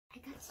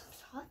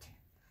hot.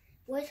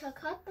 Where's our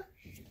cup?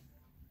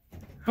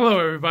 Hello,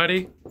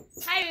 everybody.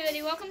 Hi,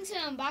 everybody. Welcome to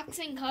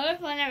Unboxing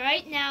Colorful. And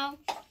right now,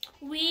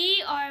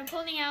 we are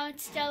pulling out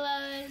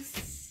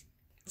Stella's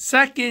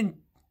Second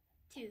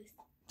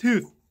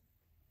tooth.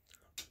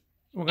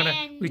 We're gonna.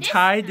 And We this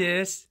tied time-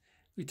 this.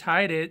 We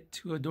tied it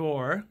to a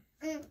door,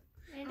 And,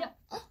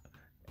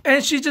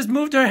 and she just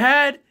moved her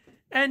head,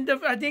 and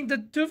I think the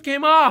tooth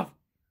came off.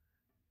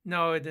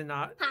 No, it did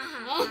not. If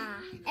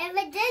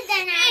it did,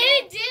 then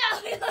it did.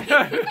 if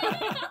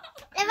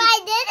I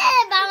did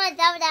it by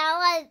myself,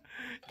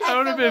 That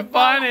would have been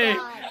funny.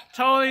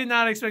 Totally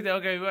not expected.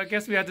 Okay, well, I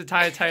guess we have to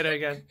tie it tighter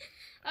again.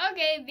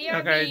 Okay, BRB.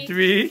 Okay,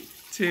 3,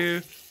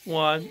 2,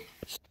 1.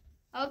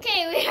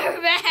 Okay, we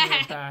are back.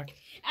 We're back.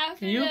 After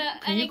Can you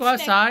the go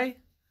outside?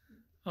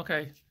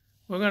 Okay,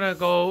 we're gonna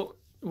go.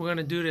 We're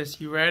gonna do this.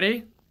 You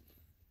ready?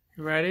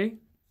 You ready?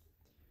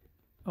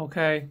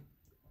 Okay.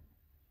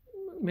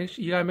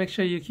 You gotta make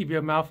sure you keep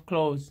your mouth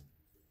closed.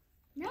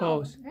 No,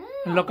 Close. no.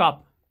 And look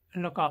up.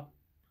 And look up.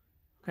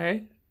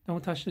 Okay?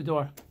 Don't touch the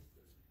door.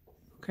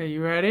 Okay,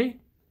 you ready?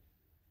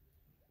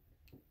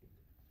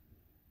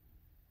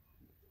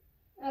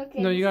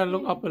 Okay. No, you gotta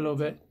look up a little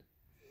bit.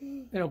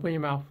 And open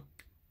your mouth.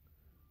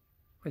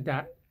 Like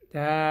that.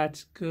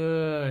 That's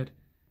good.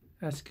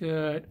 That's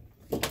good.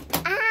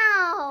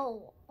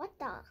 Ow! What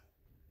the?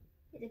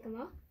 Did it come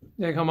off?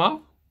 Did it come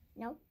off?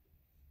 No.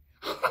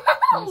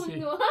 Oh, see.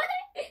 what?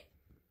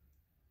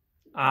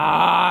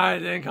 Ah, it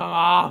didn't come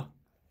off.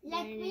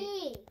 Like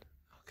me.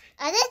 Okay.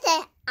 I didn't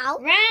say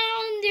out.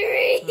 Round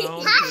 3.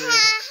 Round Ha three.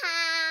 ha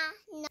ha.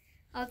 No.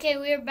 Okay,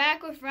 we're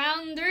back with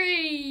round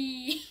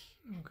 3.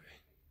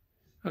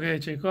 Okay,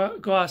 Jay, go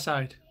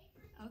outside.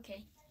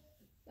 Okay.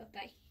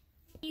 Bye-bye.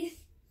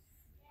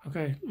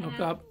 Okay, look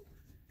up.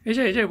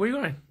 AJ, where you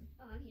going?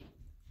 Oh, I'm here.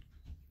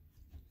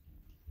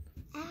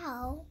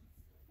 Ow.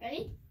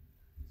 Ready?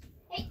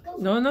 Hey, go.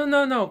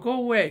 No. Go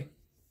away.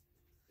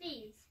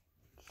 Please.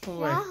 Go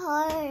away.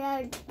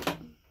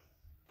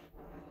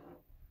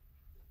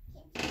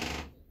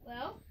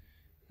 Well,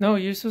 No,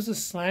 you're supposed to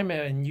slam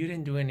it and you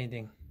didn't do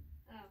anything.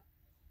 Oh.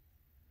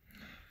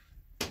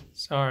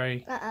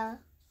 Sorry. Uh-oh.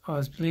 Oh,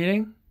 it's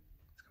bleeding?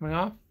 It's coming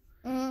off?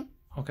 Mm.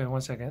 Okay,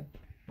 1 second.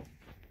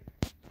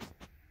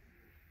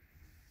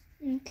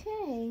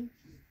 Okay.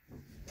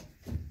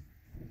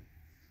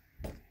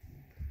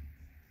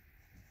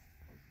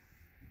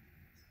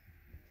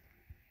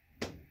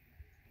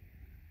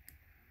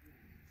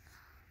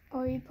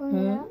 Are you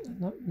pulling it out?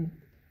 No.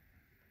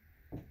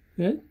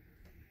 Good?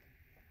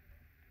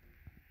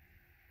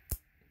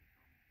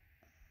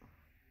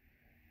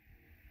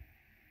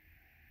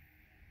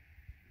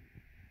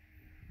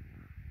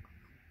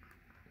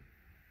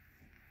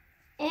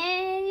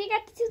 And you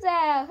got the tooth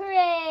out.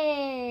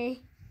 Hooray!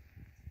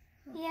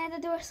 Yeah,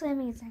 the door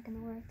slamming is not going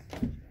to work.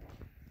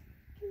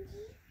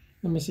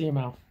 Let me see your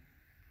mouth.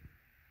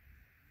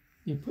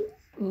 You put...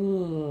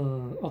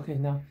 Ugh. Okay,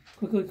 now,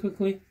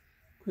 quickly.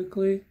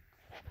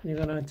 You're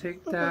gonna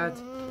take that.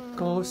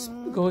 Go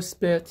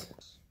spit.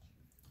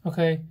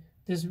 Okay,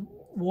 there's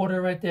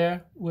water right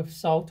there with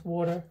salt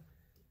water.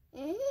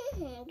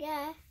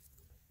 Yeah.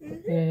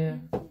 Yeah.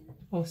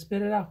 Oh,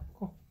 spit it out.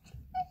 Go.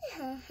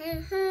 I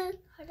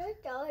don't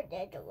throw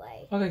it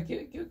away.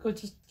 Okay, go.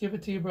 Just give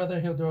it to your brother.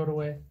 He'll throw it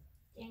away.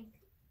 Dang.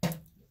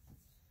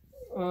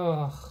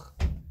 Ugh.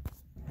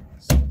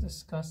 So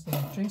disgusting.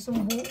 Drink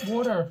some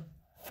water.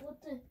 What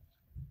the?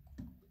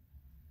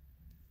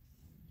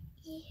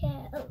 Yeah.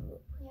 Yeah, I'm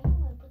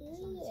going to put this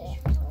on the tissue.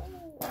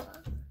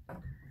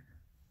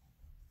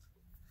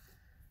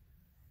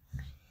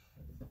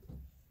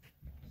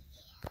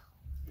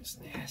 It's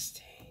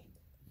nasty.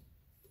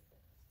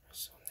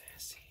 So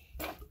nasty.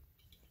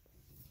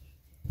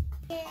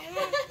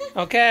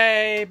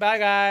 Okay, bye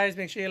guys.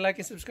 Make sure you like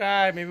and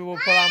subscribe. Maybe we'll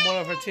pull out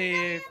more of her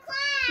teeth.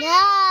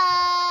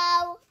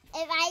 No.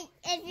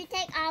 If you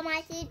take all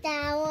my teeth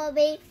down, will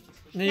be.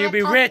 And you'll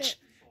be rich.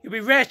 You'll be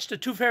rich. The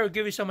tooth fairy will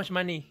give you so much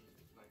money.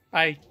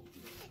 Bye.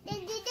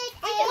 $1.